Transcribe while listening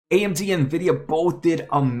AMD and Nvidia both did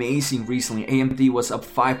amazing recently. AMD was up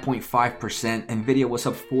 5.5%, Nvidia was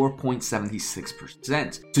up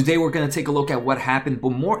 4.76%. Today we're going to take a look at what happened, but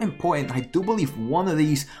more important, I do believe one of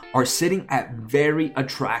these are sitting at very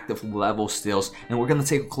attractive levels still, and we're going to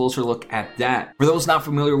take a closer look at that. For those not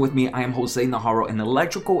familiar with me, I am Jose Najarro, an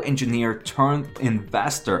electrical engineer turned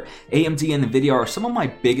investor. AMD and Nvidia are some of my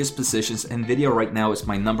biggest positions. Nvidia right now is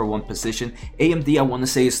my number one position. AMD, I want to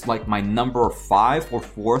say, is like my number 5 or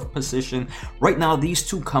 4th position. Right now, these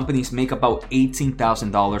two companies make about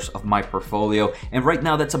 $18,000 of my portfolio, and right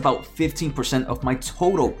now that's about 15% of my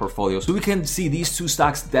total portfolio. So we can see these two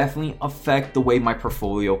stocks definitely affect the way my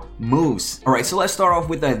portfolio moves. All right, so let's start off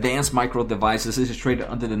with the Advanced Micro Devices. This is traded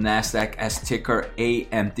under the Nasdaq as ticker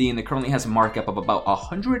AMD, and it currently has a market cap of about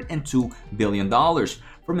 $102 billion.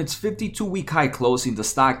 From its 52-week high closing, the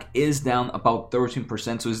stock is down about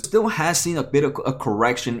 13%, so it still has seen a bit of a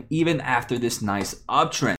correction even after this nice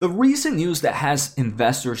uptrend. The recent news that has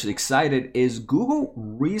investors excited is Google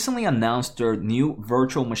recently announced their new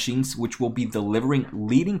virtual machines, which will be delivering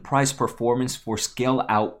leading price performance for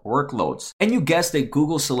scale-out workloads. And you guessed it,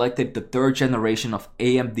 Google selected the 3rd generation of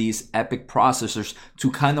AMD's EPYC processors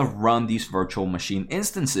to kind of run these virtual machine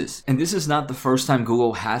instances. And this is not the first time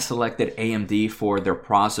Google has selected AMD for their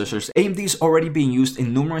processors. AMD is already being used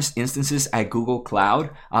in numerous instances at Google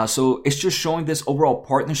Cloud, so it's just showing this overall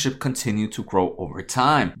partnership continue to grow over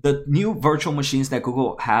time. The new virtual machines that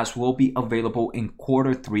Google has will be available in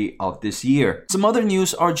Q3 of this year. Some other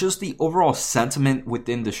news are just the overall sentiment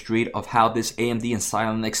within the street of how this AMD and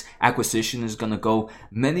Xilinx acquisition is going to go.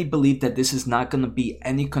 Many believe that this is not going to be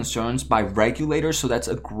any concerns by regulators, so that's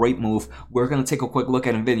a great move. We're going to take a quick look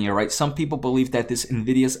at Nvidia, right? Some people believe that this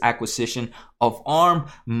Nvidia's acquisition of ARM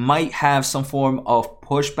might have some form of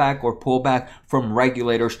pushback or pullback from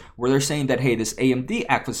regulators, where they're saying that, hey, this AMD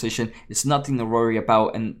acquisition is nothing to worry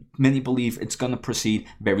about, and many believe it's going to proceed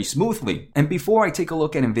very smoothly. And before I take a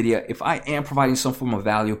look at Nvidia, if I am providing some form of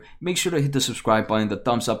value, make sure to hit the subscribe button, the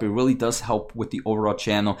thumbs up. It really does help with the overall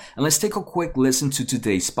channel. And let's take a quick listen to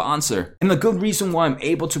today's sponsor, and the good reason why I'm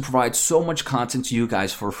able to provide so much content to you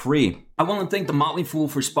guys for free. I want to thank The Motley Fool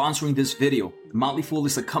for sponsoring this video. The Motley Fool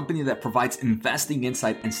is a company that provides investing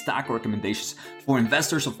insight and stock recommendations for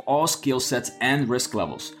investors of all skill sets and risk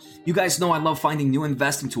levels. You guys know I love finding new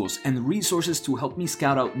investing tools and resources to help me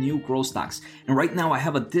scout out new growth stocks. And right now I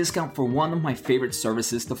have a discount for one of my favorite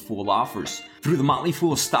services The Fool offers. Through the Motley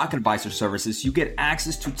Fool Stock Advisor services, you get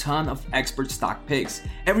access to a ton of expert stock picks.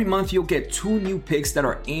 Every month you'll get 2 new picks that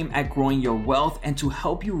are aimed at growing your wealth and to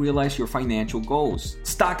help you realize your financial goals.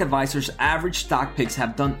 Stock Advisor's average stock picks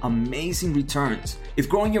have done amazing returns. If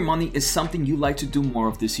growing your money is something you'd like to do more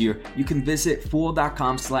of this year, you can visit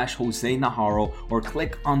fool.com/Jose Najarro or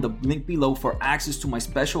click on the link below for access to my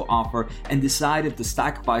special offer and decide if the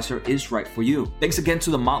Stock Advisor is right for you. Thanks again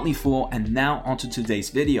to the Motley Fool, and now onto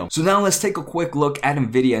today's video. So now let's take a quick look at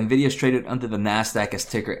Nvidia. Nvidia is traded under the Nasdaq as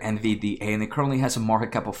ticker NVDA, and it currently has a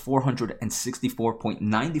market cap of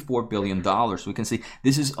 $464.94 billion. We can see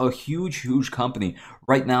this is a huge company.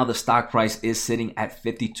 Right now the stock price is sitting at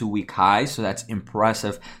 52-week highs, so that's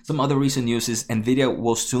impressive. Some other recent news is Nvidia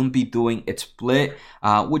will soon be doing its split,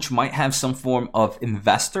 which might have some form of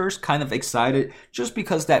investors kind of excited, just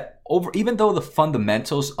because that even though the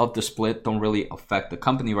fundamentals of the split don't really affect the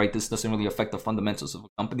company, right? This doesn't really affect the fundamentals of the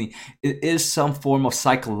company. It is some form of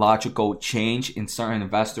psychological change in certain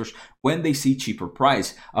investors when they see cheaper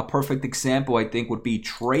price. A perfect example, I think, would be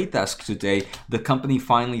Trade Desk today. The company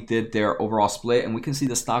finally did their overall split, and we can see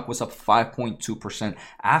the stock was up 5.2%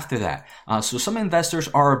 after that. So some investors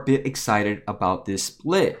are a bit excited about this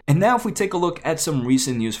split. And now if we take a look at some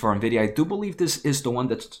recent news for Nvidia, I do believe this is the one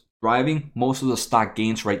that's driving most of the stock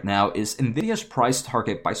gains right now. Is Nvidia's price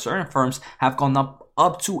target by certain firms have gone up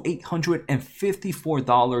to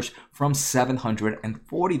 $854 from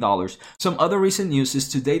 $740. Some other recent news is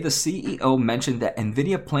today the CEO mentioned that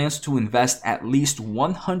Nvidia plans to invest at least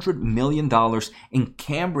 $100 million in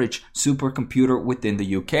Cambridge supercomputer within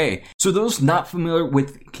the UK. So those not familiar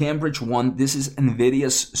with Cambridge 1, this is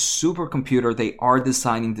Nvidia's supercomputer. They are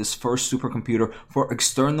designing this first supercomputer for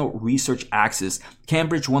external research access.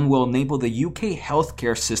 Cambridge 1 will enable the UK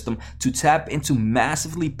healthcare system to tap into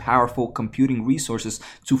massively powerful computing resources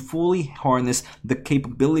to fully harness the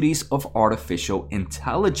capabilities of artificial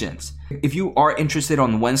intelligence. If you are interested,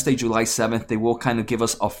 on Wednesday, July 7th, they will kind of give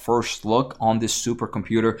us a first look on this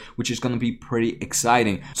supercomputer, which is going to be pretty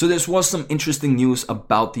exciting. So this was some interesting news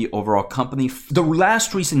about the overall company. The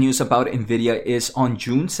last recent news about NVIDIA is on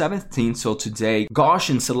June 17th, so today,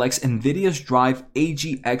 Gaussian selects NVIDIA's Drive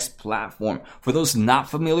AGX platform. For those not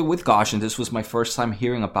familiar with Gaussian, this was my first time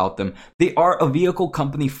hearing about them. They are a vehicle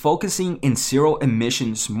company focusing in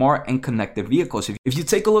zero-emission, smart, and connected vehicles. If you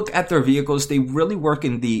take a look at their vehicles, they really work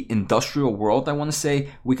in the industrial world, I want to say.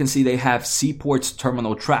 We can see they have seaports,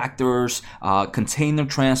 terminal tractors, container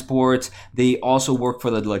transports. They also work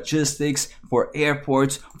for the logistics, for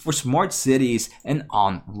airports, for smart cities, and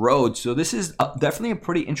on roads. So this is definitely a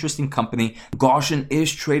pretty interesting company. Gaussian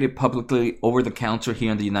is traded publicly over the counter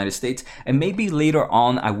here in the United States, and maybe later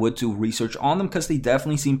on I would do research on them because they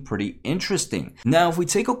definitely seem pretty interesting. Now, if we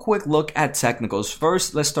take a quick look at technicals,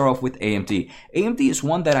 first let's start off with AMD. AMD is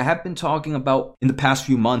one that I have been talking about in the past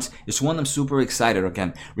few months. It's one I'm super excited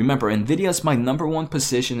again. Remember, NVIDIA is my number one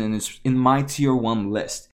position and it's in my tier 1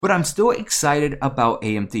 list. But I'm still excited about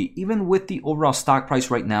AMD. Even with the overall stock price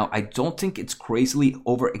right now, I don't think it's crazily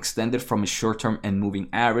overextended from a short-term and moving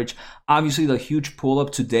average. Obviously, the huge pull-up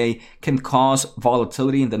today can cause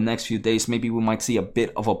volatility in the next few days. Maybe we might see a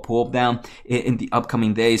bit of a pull-down in the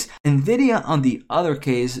upcoming days. NVIDIA, on the other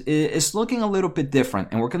case, is looking a little bit different.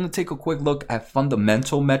 And we're going to take a quick look at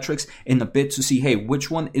fundamental metrics in a bit to see, hey, which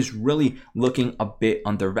one is really looking a bit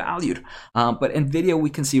undervalued. But NVIDIA, we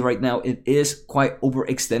can see right now, it is quite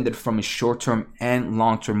overextended from a short-term and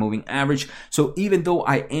long-term moving average. So even though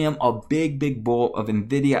I am a big bull of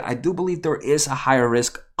NVIDIA, I do believe there is a higher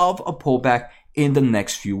risk of a pullback in the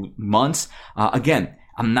next few months. Again,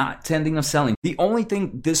 I'm not tending of selling. The only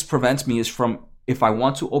thing this prevents me is from, if I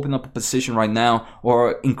want to open up a position right now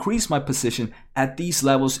or increase my position at these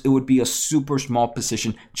levels, it would be a super small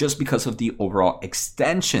position just because of the overall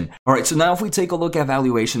extension. All right, so now if we take a look at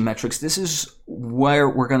valuation metrics, this is where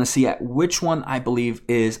we're going to see at which one I believe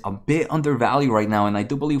is a bit undervalued right now, and I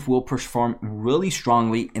do believe will perform really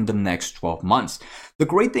strongly in the next 12 months. The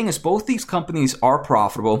great thing is both these companies are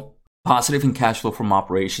profitable, positive in cash flow from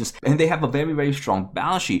operations, and they have a very strong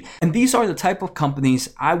balance sheet. And these are the type of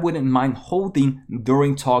companies I wouldn't mind holding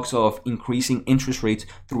during talks of increasing interest rates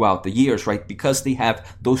throughout the years, right? Because they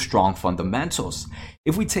have those strong fundamentals.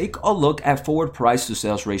 If we take a look at forward price to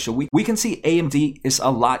sales ratio, we can see AMD is a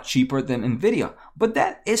lot cheaper than NVIDIA, but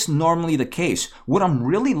that is normally the case. What I'm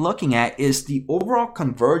really looking at is the overall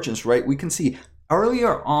convergence, right? We can see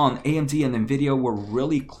earlier on, AMD and NVIDIA were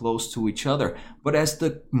really close to each other. But as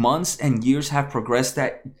the months and years have progressed,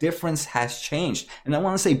 that difference has changed. And I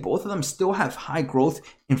want to say both of them still have high growth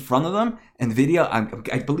in front of them.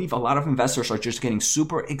 NVIDIA, I believe a lot of investors are just getting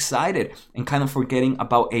super excited and kind of forgetting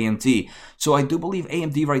about AMD. So I do believe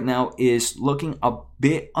AMD right now is looking a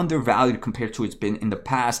bit undervalued compared to it's been in the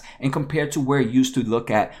past and compared to where it used to look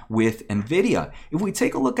at with NVIDIA. If we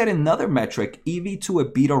take a look at another metric, EV to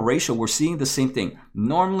EBITDA ratio, we're seeing the same thing.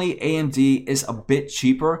 Normally, AMD is a bit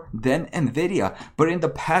cheaper than NVIDIA, but in the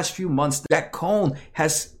past few months, that cone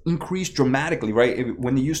has increased dramatically, right?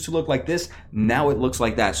 When it used to look like this, now it looks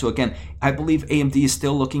like that. So again, I believe AMD is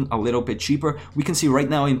still looking a little bit cheaper. We can see right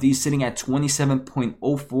now AMD is sitting at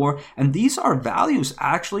 27.04, and these are values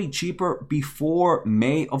actually cheaper before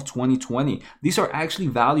May of 2020. These are actually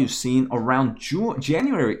values seen around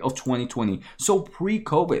January of 2020, so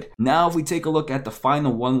pre-COVID. Now, if we take a look at the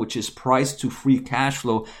final one, which is price to free cash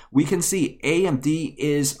flow, we can see AMD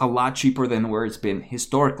is a lot cheaper than where it's been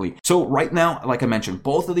historically. So right now, like I mentioned,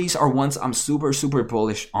 both of these are ones I'm super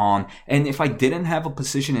bullish on, and if I didn't have a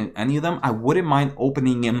position in any of them, I wouldn't mind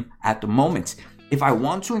opening them at the moment. If I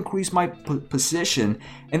want to increase my position,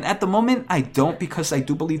 and at the moment I don't, because I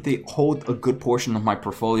do believe they hold a good portion of my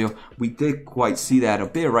portfolio. We did quite see that a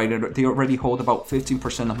bit, right? They already hold about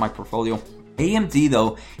 15% of my portfolio. AMD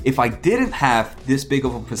though, if I didn't have this big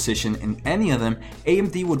of a position in any of them,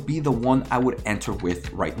 AMD would be the one I would enter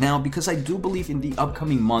with right now, because I do believe in the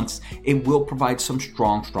upcoming months it will provide some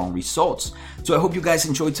strong results. So I hope you guys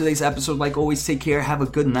enjoyed today's episode. Like always, take care, have a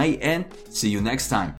good night, and see you next time.